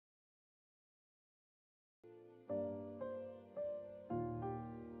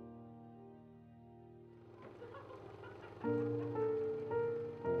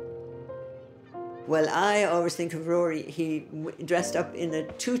Well, I always think of Rory. He dressed up in a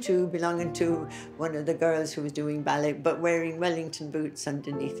tutu belonging to one of the girls who was doing ballet, but wearing Wellington boots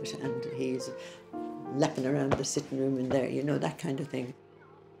underneath it, and he's leaping around the sitting room in there, you know, that kind of thing.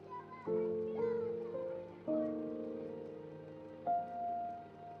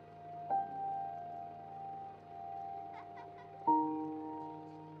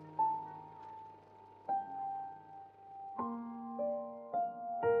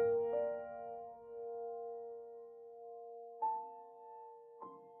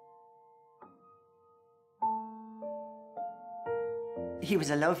 He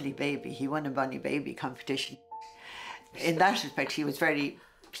was a lovely baby. He won a Bonnie Baby competition. In that respect, he was very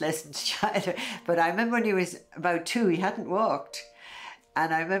pleasant child. But I remember when he was about 2, he hadn't walked.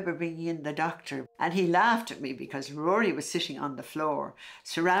 And I remember bringing in the doctor, and he laughed at me because Rory was sitting on the floor,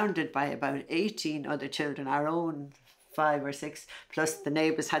 surrounded by about 18 other children, our own 5 or 6, plus the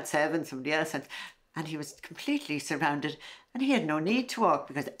neighbours had 7, somebody else had, and he was completely surrounded, and he had no need to walk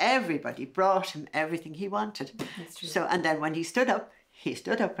because everybody brought him everything he wanted. That's true. So, and then when he stood up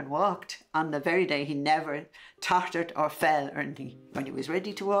and walked. On the very day, he never tottered or fell or anything. When he was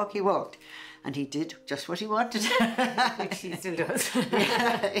ready to walk, he walked. And he did just what he wanted. Which he still does.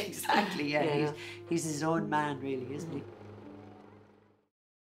 Yeah, exactly, yeah. Yeah. He's his own man, really, isn't he?